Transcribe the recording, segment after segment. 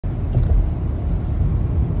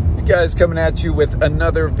Guys, coming at you with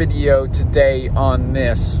another video today on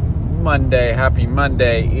this Monday. Happy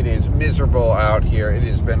Monday. It is miserable out here. It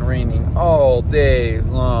has been raining all day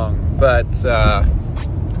long, but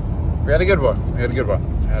we had a good one. I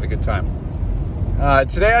had a good time.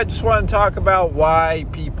 Today I just want to talk about why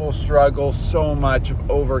people struggle so much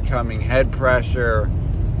of overcoming head pressure,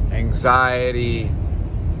 anxiety,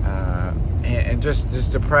 and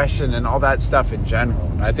just depression and all that stuff in general.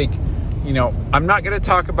 And I think, you know, I'm not going to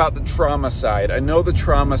talk about the trauma side. I know the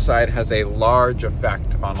trauma side has a large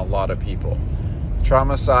effect on a lot of people.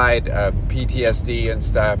 Trauma side, PTSD and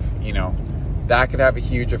stuff, you know, that could have a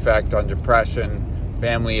huge effect on depression,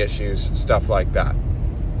 family issues, stuff like that.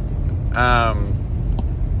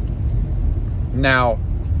 Now,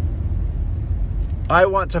 I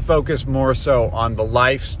want to focus more so on the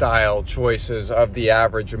lifestyle choices of the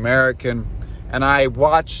average American. And I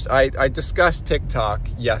discussed TikTok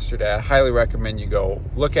yesterday. I highly recommend you go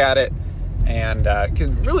look at it and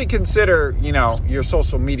can really consider, you know, your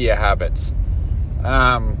social media habits.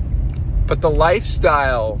 But the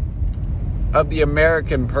lifestyle of the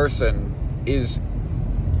American person is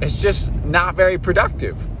just not very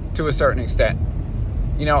productive to a certain extent.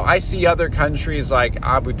 You know, I see other countries like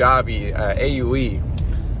Abu Dhabi, AUE,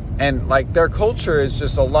 and like their culture is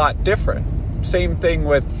just a lot different. Same thing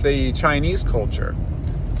with the Chinese culture.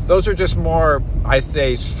 Those are just more, I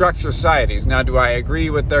say, structured societies. Now, do I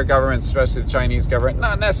agree with their government, especially the Chinese government?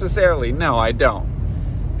 Not necessarily. No, I don't.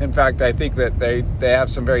 In fact, I think that they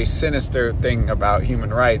have some very sinister thing about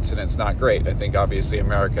human rights, and it's not great. I think, obviously,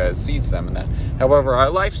 America exceeds them in that. However,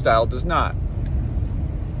 our lifestyle does not.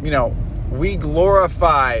 You know, we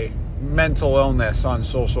glorify mental illness on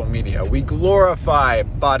social media. We glorify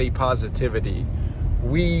body positivity.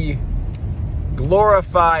 We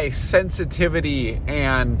glorify sensitivity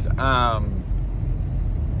and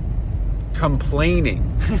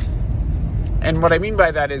complaining. And what I mean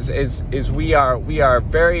by that is we are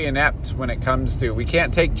very inept when it comes to, we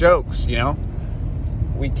can't take jokes, you know?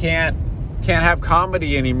 We can't have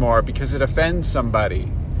comedy anymore because it offends somebody.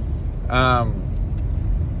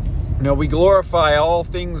 You know, we glorify all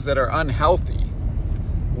things that are unhealthy.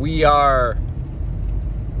 We are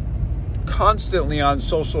constantly on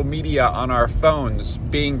social media on our phones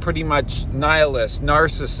being pretty much nihilists,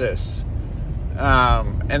 narcissists.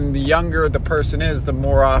 And the younger the person is, the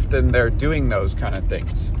more often they're doing those kind of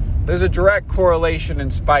things. There's a direct correlation in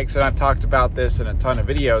spikes, and I've talked about this in a ton of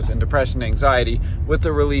videos, in depression and anxiety with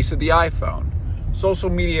the release of the iPhone. Social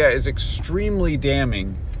media is extremely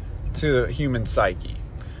damning to the human psyche.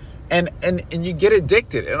 And you get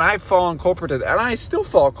addicted, and I've fallen culprit to that, and I still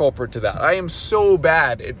fall culprit to that. I am so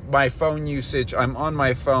bad at my phone usage. I'm on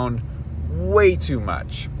my phone way too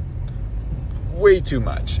much,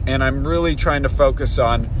 and I'm really trying to focus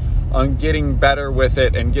on getting better with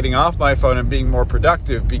it and getting off my phone and being more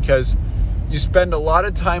productive, because you spend a lot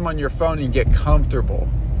of time on your phone and you get comfortable,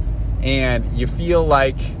 and you feel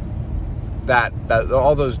like that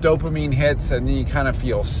all those dopamine hits, and then you kind of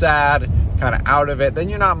feel sad, kind of out of it. Then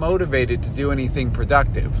you're not motivated to do anything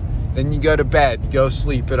productive. Then you go to bed, go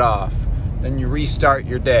sleep it off. Then you restart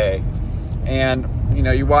your day, and you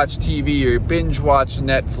know, you watch TV or you binge watch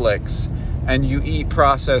Netflix, and you eat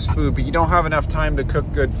processed food, but you don't have enough time to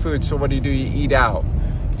cook good food. So what do? You eat out.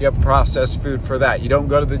 You have processed food for that. You don't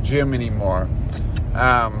go to the gym anymore.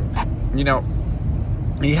 You know,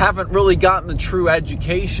 you haven't really gotten the true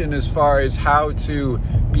education as far as how to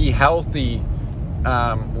be healthy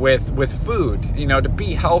with food. You know, to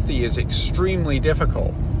be healthy is extremely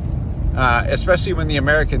difficult, especially when the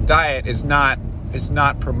American diet is not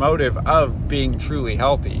promotive of being truly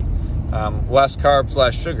healthy. Less carbs,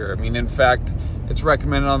 less sugar. I mean, in fact, it's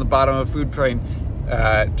recommended on the bottom of food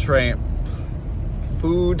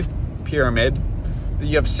pyramid that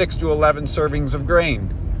you have 6 to 11 servings of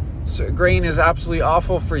grain. So grain is absolutely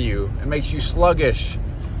awful for you. It makes you sluggish.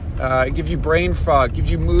 It gives you brain fog,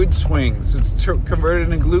 gives you mood swings. It's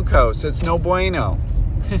converted into glucose. It's no bueno.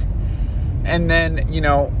 And then, you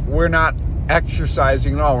know, we're not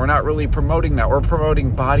exercising at all. We're not really promoting that. We're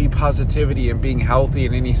promoting body positivity and being healthy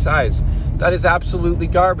in any size. That is absolutely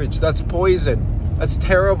garbage. That's poison. That's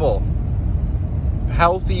terrible.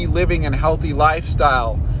 Healthy living and healthy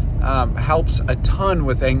lifestyle helps a ton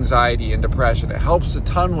with anxiety and depression. It helps a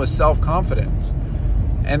ton with self-confidence.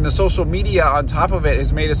 And the social media on top of it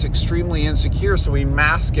has made us extremely insecure, so we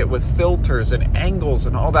mask it with filters and angles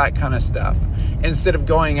and all that kind of stuff, instead of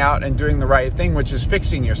going out and doing the right thing, which is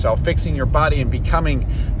fixing yourself, fixing your body, and becoming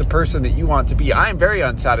the person that you want to be. I am very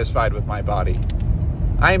unsatisfied with my body.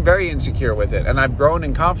 I am very insecure with it, and I've grown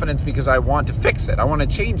in confidence because I want to fix it. I want to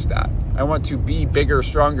change that. I want to be bigger,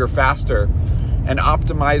 stronger, faster, and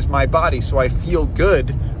optimize my body so I feel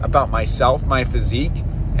good about myself, my physique,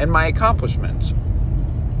 and my accomplishments.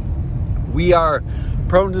 We are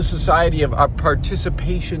prone to a society of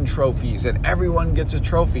participation trophies, and everyone gets a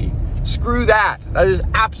trophy. Screw that. That is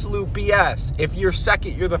absolute BS. If you're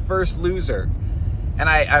second, you're the first loser. And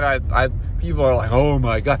I people are like, oh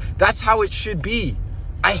my God, that's how it should be.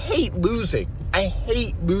 I hate losing. I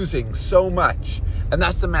hate losing so much. And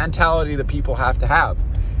that's the mentality that people have to have.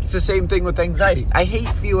 It's the same thing with anxiety. I hate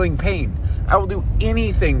feeling pain. I will do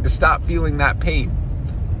anything to stop feeling that pain.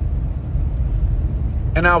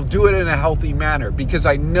 And I'll do it in a healthy manner because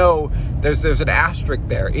I know there's an asterisk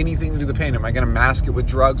there. Anything to do the pain. Am I going to mask it with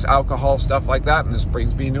drugs, alcohol, stuff like that? And this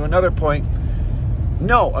brings me to another point.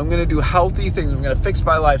 No, I'm going to do healthy things. I'm going to fix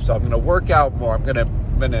my lifestyle. I'm going to work out more. I'm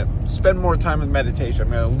going to spend more time with meditation. I'm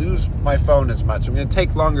going to lose my phone as much. I'm going to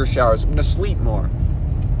take longer showers. I'm going to sleep more.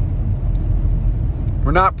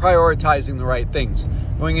 We're not prioritizing the right things.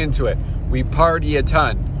 Going into it, we party a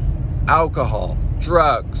ton. Alcohol,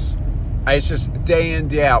 drugs. It's just day in,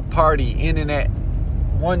 day out, party, in and out,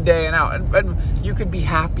 one day and out. And you can be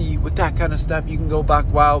happy with that kind of stuff. You can go back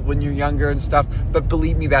wild when you're younger and stuff. But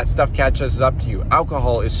believe me, that stuff catches up to you.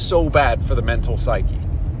 Alcohol is so bad for the mental psyche.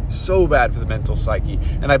 So bad for the mental psyche.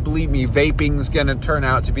 And I believe me, vaping is going to turn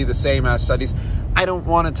out to be the same as studies. I don't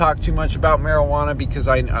want to talk too much about marijuana because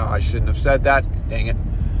I shouldn't have said that. Dang it.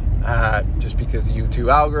 Just because of the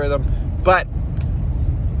YouTube algorithm. But,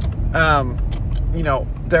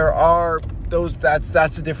 there are those,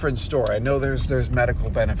 that's a different story. I know there's medical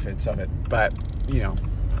benefits of it, but,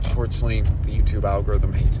 unfortunately, the YouTube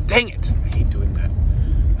algorithm hates it. Dang it. I hate doing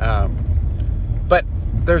that. But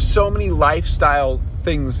there's so many lifestyle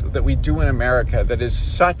things that we do in America that is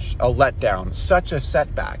such a letdown, such a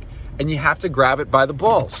setback. And you have to grab it by the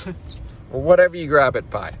balls or whatever you grab it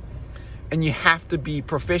by. And you have to be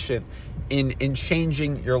proficient in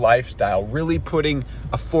changing your lifestyle, really putting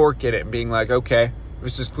a fork in it and being like, okay,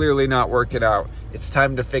 this is clearly not working out. It's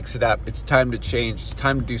time to fix it up. It's time to change. It's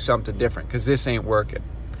time to do something different because this ain't working.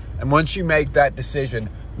 And once you make that decision,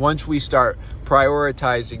 once we start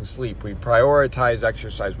prioritizing sleep, we prioritize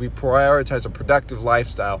exercise, we prioritize a productive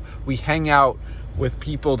lifestyle, we hang out with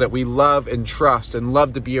people that we love and trust and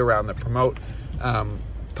love to be around that promote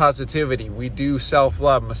positivity. We do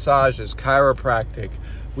self-love, massages, chiropractic.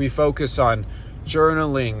 We focus on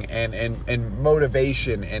journaling and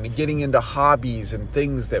motivation and getting into hobbies and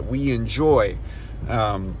things that we enjoy.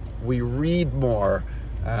 We read more.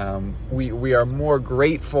 We are more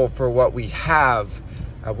grateful for what we have.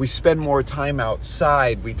 We spend more time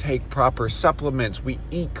outside. We take proper supplements. We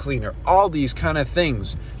eat cleaner. All these kind of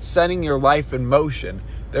things. Setting your life in motion.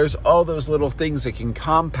 There's all those little things that can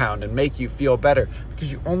compound and make you feel better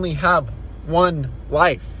because you only have one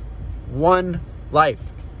life. One life.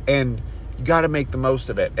 And you got to make the most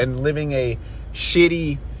of it. And living a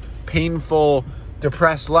shitty, painful,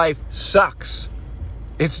 depressed life sucks.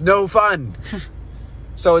 It's no fun.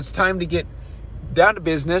 So it's time to get down to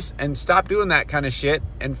business and stop doing that kind of shit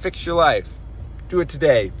and fix your life. Do it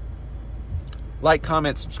today. Like,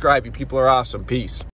 comment, subscribe. You people are awesome. Peace.